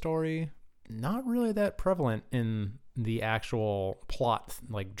context of the story, not really that prevalent in the actual plot,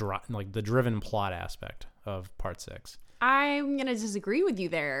 like the driven plot aspect of part 6. I'm going to disagree with you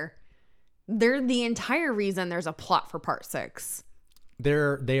there. They're the entire reason there's a plot for part 6.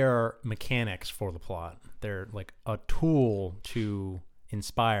 They are mechanics for the plot. They're like a tool to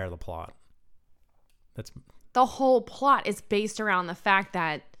inspire the plot. That's the whole plot is based around the fact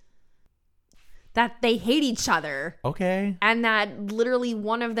that they hate each other. Okay. And that literally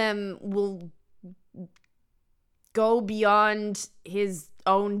one of them will go beyond his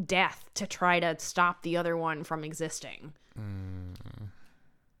own death to try to stop the other one from existing.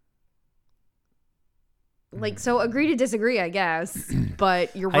 Like, so agree to disagree, I guess,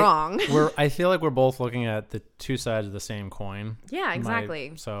 but you're wrong. I feel like we're both looking at the two sides of the same coin. Yeah,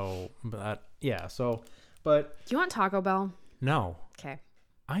 exactly. But do you want Taco Bell? No. Okay.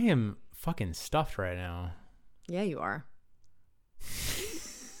 I am fucking stuffed right now. Yeah, you are.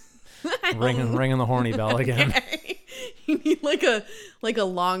 ringing the horny bell again. Okay. You need like a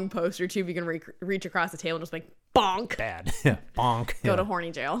long poster tube you can reach across the table and just like bonk. Bad. Yeah, bonk. Go to horny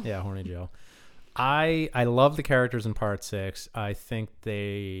jail. Yeah, horny jail. I love the characters in part 6. I think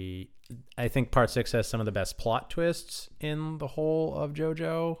part 6 has some of the best plot twists in the whole of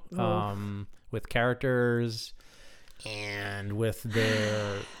JoJo. With characters and with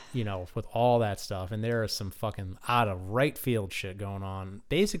their, with all that stuff. And there is some fucking out of right field shit going on.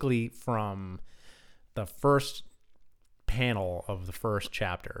 Basically from the first panel of the first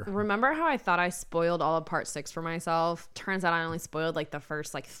chapter. Remember how I thought I spoiled all of part 6 for myself? Turns out I only spoiled like the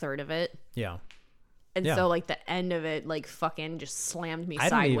first like third of it. Yeah. And so like the end of it like fucking just slammed me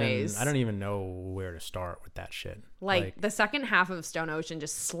sideways. I don't even know where to start with that shit. Like the second half of Stone Ocean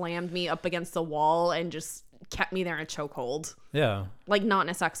just slammed me up against the wall and just kept me there in a chokehold. Yeah. Like not in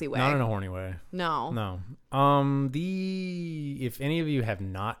a sexy way. Not in a horny way. No. If any of you have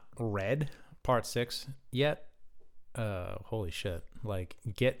not read part 6 yet, holy shit. Like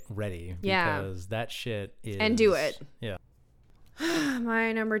get ready. Yeah. Because that shit is. And do it. Yeah.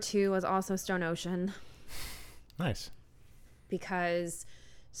 My number 2 was also Stone Ocean. Nice. Because,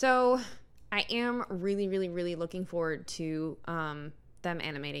 so I am really, really, really looking forward to them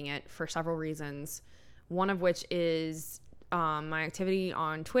animating it for several reasons. One of which is my activity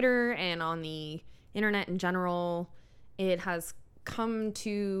on Twitter and on the internet in general. It has come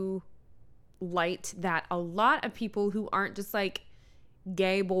to light that a lot of people who aren't just like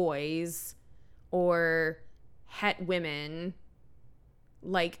gay boys or het women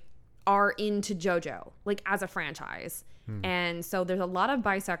like are into JoJo like as a franchise. And so there's a lot of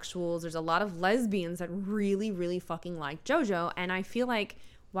bisexuals, there's a lot of lesbians that really, really fucking like JoJo. And I feel like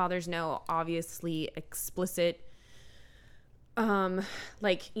while there's no obviously explicit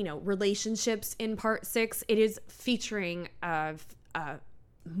relationships in part 6, it is featuring a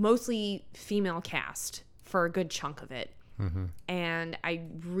mostly female cast for a good chunk of it. And I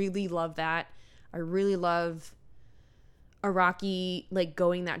really love that. I really love Araki like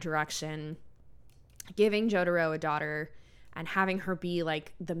going that direction, giving Jotaro a daughter and having her be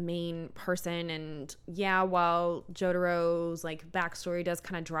like the main person. And yeah, while Jotaro's like backstory does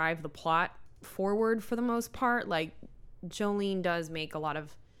kind of drive the plot forward for the most part, like Jolene does make a lot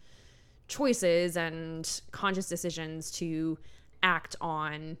of choices and conscious decisions to act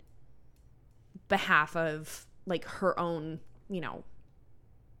on behalf of like her own,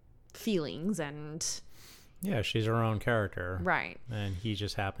 feelings and yeah, she's her own character. Right. And he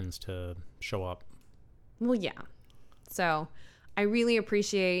just happens to show up. Well, yeah. So I really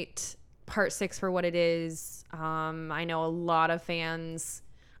appreciate part 6 for what it is. I know a lot of fans,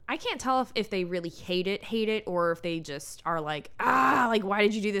 I can't tell if they really hate it, or if they just are like, like, why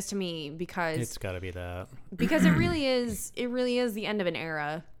did you do this to me? Because it's got to be that. Because it really is the end of an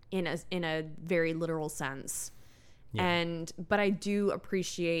era in a very literal sense. Yeah. But I do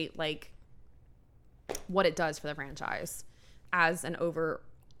appreciate like what it does for the franchise as in an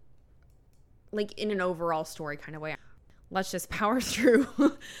overall story kind of way. Let's just power through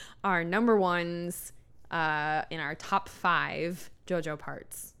our number ones in our top 5 JoJo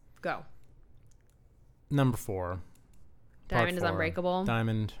parts. Go. Number 4. Diamond is Unbreakable.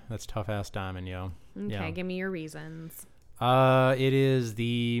 Diamond. That's tough ass Diamond, yo. Okay, yeah. Give me your reasons. It is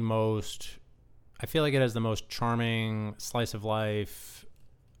the most. I feel like it has the most charming slice of life.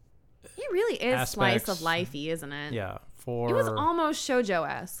 It really is aspects. Slice of lifey, isn't it? Yeah. It was almost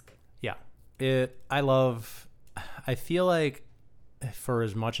shoujo-esque. Yeah. I feel like for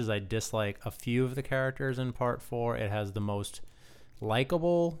as much as I dislike a few of the characters in part 4, it has the most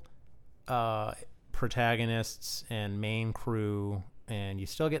likable protagonists and main crew, and you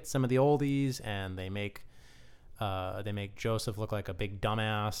still get some of the oldies, and they make Joseph look like a big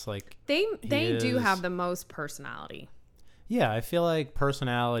dumbass. Like they do have the most personality. Yeah, I feel like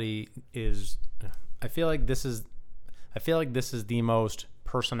personality is. I feel like this is the most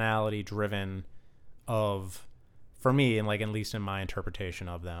personality driven of, for me, and like at least in my interpretation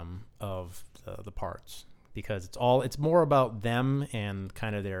of them, of the parts, because it's more about them and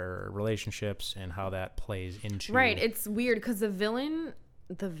kind of their relationships and how that plays into. Right, it's weird because the villains,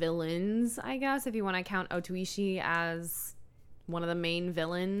 I guess, if you want to count Otoishi as one of the main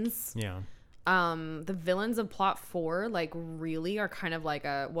villains. Yeah. The villains of plot 4 like really are kind of like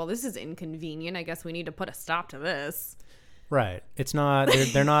this is inconvenient. I guess we need to put a stop to this. Right. It's not,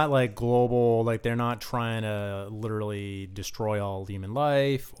 they're not like global, like they're not trying to literally destroy all human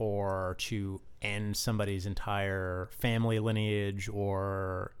life or to end somebody's entire family lineage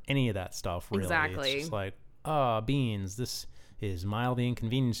or any of that stuff, really. Exactly. It's just like, Beans, this is mildly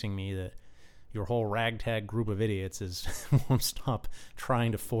inconveniencing me that your whole ragtag group of idiots won't stop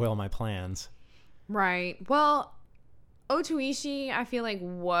trying to foil my plans. Right. Well, Otoishi, I feel like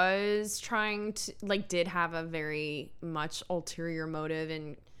was trying to, like, did have a very much ulterior motive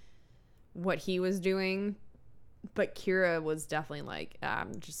in what he was doing. But Kira was definitely like, I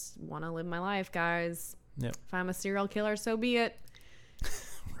just want to live my life, guys. Yep. If I'm a serial killer, so be it.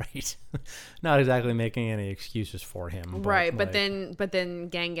 Right. Not exactly making any excuses for him. Right. But then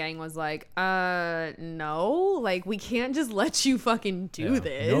Gang was like, no, like, we can't just let you fucking do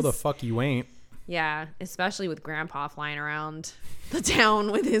this. No, the fuck you ain't. Yeah, especially with Grandpa flying around the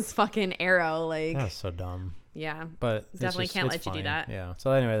town with his fucking arrow. Like, that's so dumb. Yeah, but definitely can't let you do that. Yeah.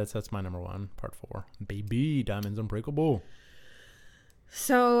 So anyway, that's my number 1, part 4. Baby, Diamond's Unbreakable.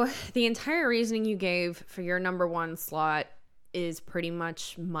 So the entire reasoning you gave for your number 1 slot is pretty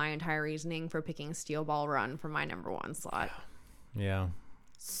much my entire reasoning for picking Steel Ball Run for my number 1 slot. Yeah.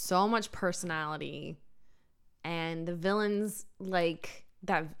 So much personality, and the villains, like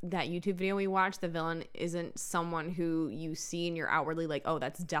that YouTube video we watched, the villain isn't someone who you see and you're outwardly like, oh,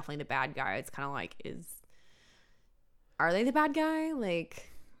 that's definitely the bad guy. It's kind of like, are they the bad guy?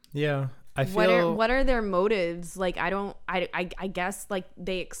 Like, yeah, I feel. What are their motives? Like, I guess like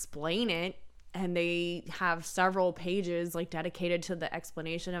they explain it, and they have several pages like dedicated to the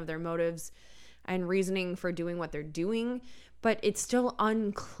explanation of their motives and reasoning for doing what they're doing, but it's still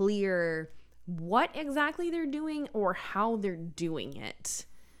unclear what exactly they're doing or how they're doing it.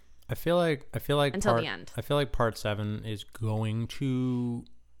 I feel like until the end. I feel like part 7 is going to,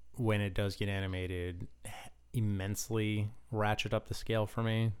 when it does get animated, immensely ratchet up the scale for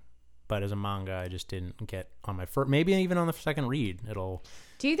me. But as a manga, I just didn't get on my first, maybe even on the second read, it'll.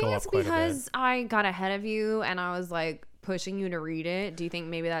 Do you think it's because I got ahead of you and I was like pushing you to read it? Do you think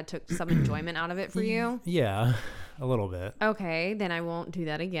maybe that took some enjoyment out of it for you? Yeah, a little bit. Okay, then I won't do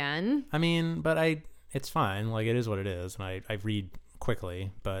that again. I mean, but it's fine. Like, it is what it is, and I read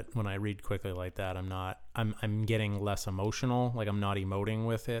quickly. But when I read quickly like that, I'm getting less emotional. Like, I'm not emoting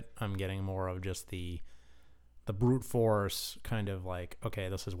with it. I'm getting more of just the brute force kind of like, okay,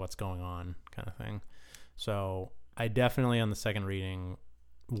 this is what's going on kind of thing. So I definitely on the second reading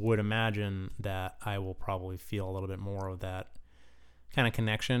would imagine that I will probably feel a little bit more of that kind of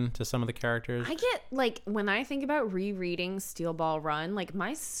connection to some of the characters. I get, like, when I think about rereading Steel Ball Run, like,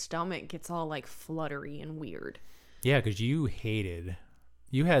 my stomach gets all, like, fluttery and weird. Yeah, because you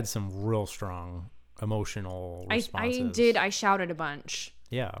had some real strong emotional responses. I did. I shouted a bunch.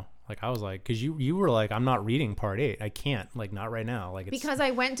 Yeah. Like, I was like, because you were like, I'm not reading part 8. I can't, like, not right now. Like, because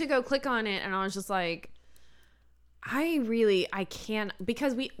I went to go click on it and I was just like, I can't,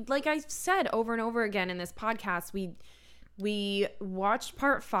 because we, like I said over and over again in this podcast, we watched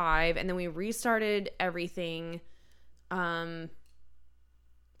part 5 and then we restarted everything. Or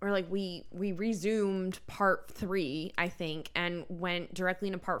like we resumed part 3, I think, and went directly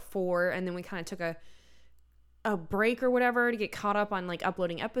into part 4, and then we kind of took a break or whatever to get caught up on like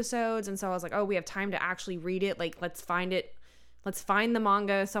uploading episodes. And so I was like, oh, we have time to actually read it. Like, let's find the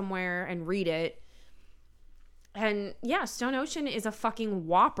manga somewhere and read it. And yeah, Stone Ocean is a fucking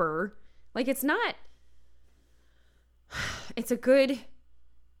whopper. Like, it's a good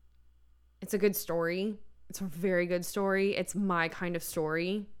story. It's a very good story. It's my kind of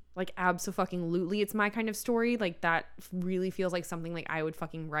story. Like, abso-fucking-lutely, it's my kind of story. Like, that really feels like something like I would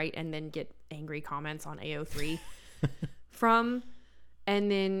fucking write and then get angry comments on AO3 from.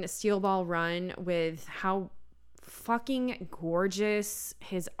 And then Steel Ball Run, with how fucking gorgeous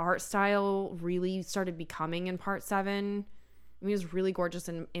his art style really started becoming in part 7. I mean, it was really gorgeous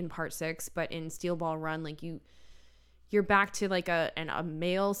in part 6, but in Steel Ball Run, like, you're back to like a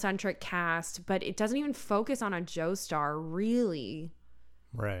male-centric cast, but it doesn't even focus on a Joestar, really.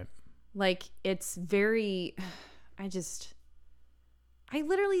 Right. Like, it's very, I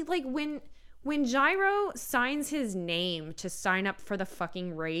literally, like, when Gyro signs his name to sign up for the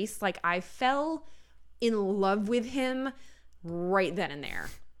fucking race, like, I fell in love with him right then and there.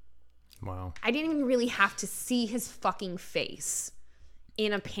 Wow. I didn't even really have to see his fucking face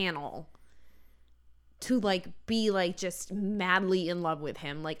in a panel to, like, be, like, just madly in love with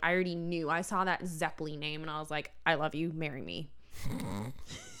him. Like, I already knew. I saw that Zeppeli name and I was like, I love you. Marry me.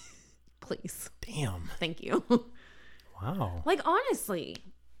 Please. Damn. Thank you. Wow. Like, honestly.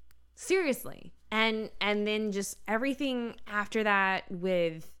 Seriously. And then just everything after that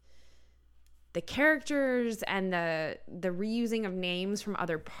with the characters and the reusing of names from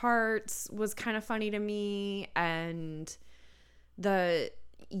other parts was kind of funny to me. And the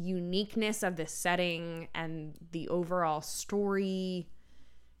uniqueness of the setting and the overall story,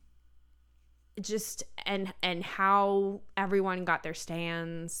 just and how everyone got their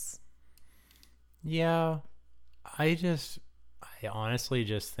stands. Yeah, I honestly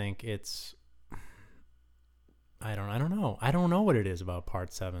just think it's, I don't know what it is about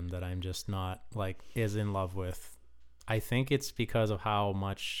part 7 that I'm just not, like, as in love with. I think it's because of how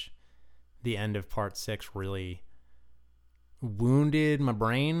much the end of part 6 really wounded my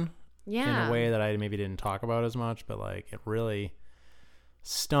brain in a way that I maybe didn't talk about as much, but, like, it really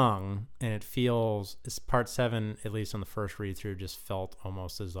stung. And it feels, part 7, at least on the first read through, just felt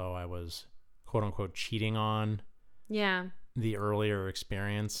almost as though I was quote unquote cheating on the earlier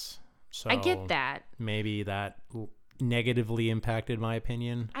experience. So I get that. Maybe that negatively impacted my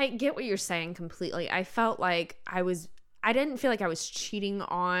opinion. I get what you're saying completely. I felt like I didn't feel like I was cheating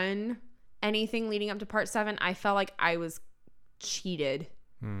on anything leading up to part 7. I felt like I was cheated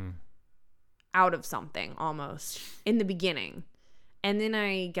out of something almost in the beginning. And then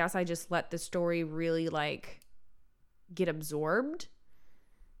I guess I just let the story really, like, get absorbed.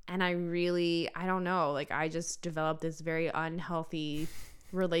 And I don't know, like, I just developed this very unhealthy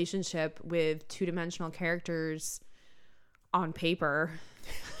relationship with two-dimensional characters on paper.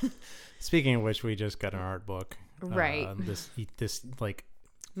 Speaking of which, we just got an art book. Right. This like,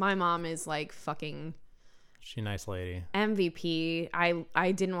 my mom is like fucking, she's a nice lady. MVP.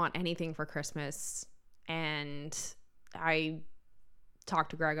 I didn't want anything for Christmas, and I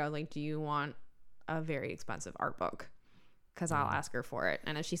talked to Greg. I was like, do you want a very expensive art book? Because I'll ask her for it.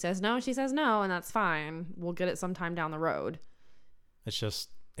 And if she says no, she says no, and that's fine. We'll get it sometime down the road. It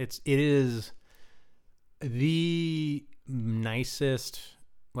is the nicest,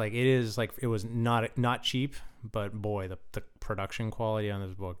 like, it is, like, it was not cheap, but boy, the production quality on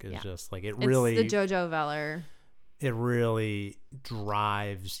this book is just, like, it's the Jojo Veller. It really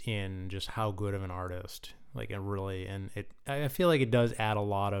drives in just how good of an artist, like, it really, and I feel like it does add a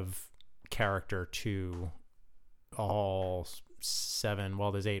lot of character to all 7,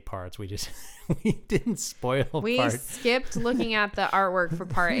 well, there's 8 parts. We didn't spoil we skipped looking at the artwork for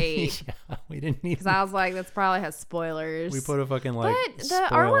part 8. Yeah, we didn't need, because I was like, that's probably has spoilers. We put a fucking, like, but the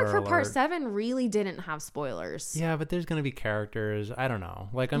artwork for part 7 really didn't have spoilers. Yeah, but there's gonna be characters. I don't know,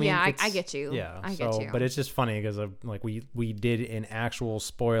 like, I mean, yeah, I get you. Yeah, I get you. But it's just funny because of, like, we did an actual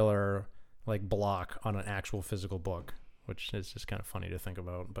spoiler, like, block on an actual physical book, which is just kind of funny to think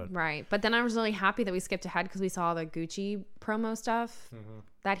about. But right. But then I was really happy that we skipped ahead because we saw the Gucci promo stuff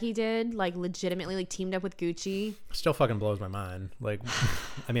that he did, like legitimately like teamed up with Gucci. Still fucking blows my mind. Like,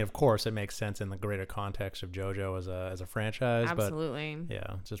 I mean, of course it makes sense in the greater context of JoJo as a franchise. Absolutely. But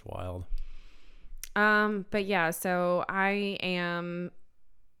yeah, it's just wild. But yeah, so I am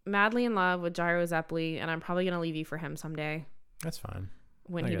madly in love with Gyro Zeppeli, and I'm probably gonna leave you for him someday. That's fine.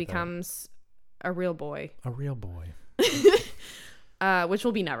 When he becomes a real boy. A real boy. Which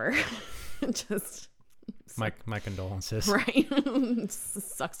will be never. Just my condolences. Right.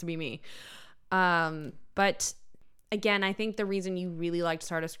 Sucks to be me. But again, I think the reason you really liked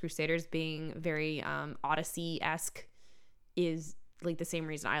Stardust Crusaders being very Odyssey-esque is like the same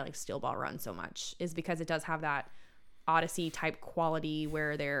reason I like Steel Ball Run so much, is because it does have that Odyssey type quality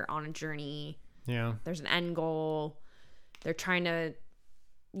where they're on a journey. Yeah. There's an end goal. They're trying to,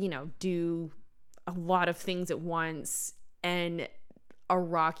 do a lot of things at once. And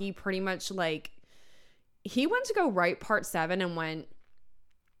Araki pretty much like, he went to go write part 7 and went,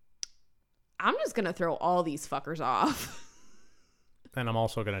 I'm just going to throw all these fuckers off. And I'm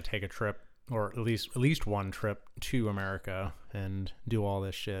also going to take a trip, or at least one trip to America and do all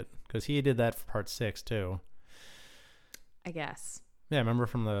this shit. Because he did that for part 6 too. I guess. Yeah, remember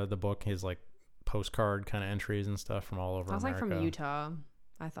from the book, his like postcard kind of entries and stuff from all over America. I was like from Utah,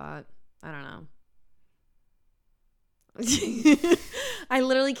 I thought. I don't know. I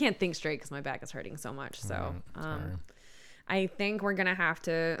literally can't think straight because my back is hurting so much. So I think we're gonna have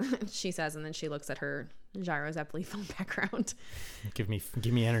to, she says, and then she looks at her Gyro Zeppeli film background. Give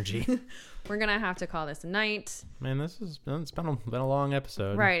me energy. We're gonna have to call this a night. Man, it's been a long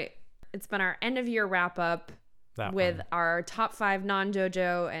episode. Right. It's been our end of year wrap up with our top 5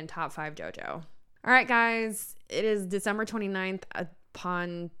 non-JoJo and top 5 JoJo. All right, guys, it is December 29th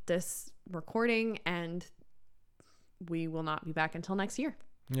upon this recording, and we will not be back until next year.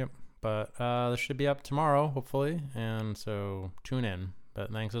 Yep. But this should be up tomorrow, hopefully. And so tune in.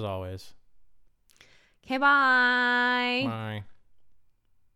 But thanks as always. Okay, bye. Bye.